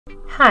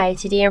Hi,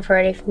 today I'm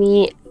front of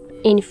me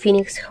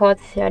INFINIX Hot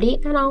 30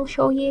 and I'll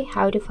show you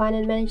how to find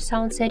and manage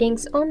sound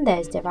settings on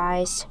this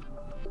device.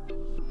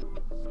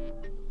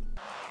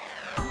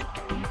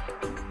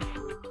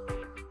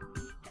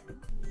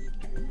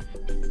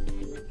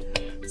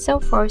 So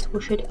first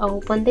we should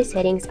open the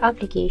settings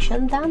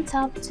application, then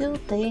tap to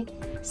the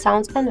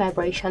sounds and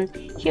vibration.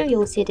 Here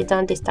you'll see the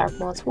don't disturb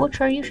mode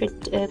switcher. You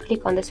should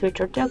click on the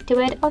switcher to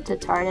activate or to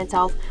turn it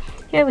off.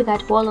 Here we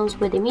got volumes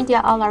with the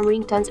media, alarm,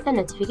 ringtones and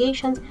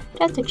notifications.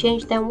 Just to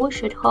change them we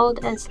should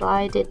hold and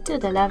slide it to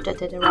the left or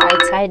to the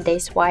right side,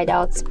 these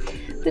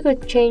whiteouts. We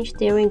could change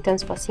the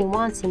ringtones for Scene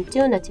 1, Scene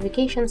 2,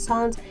 notification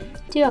sounds,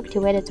 to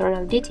activate a turn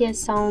off DTS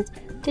sounds,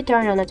 to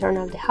turn on and turn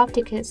off the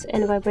haptics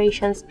and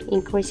vibrations,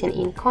 increasing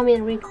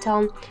incoming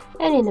ringtone,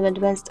 and in the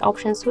advanced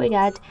options we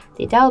got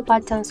the dial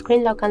button,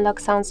 screen lock and lock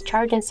sounds,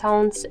 charging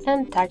sounds,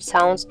 and touch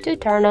sounds. To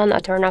turn on or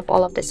turn off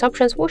all of these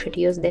options we should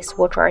use these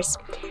switchers.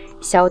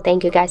 So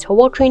thank you guys for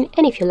watching,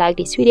 and if you like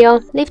this video,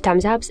 leave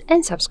thumbs up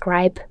and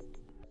subscribe.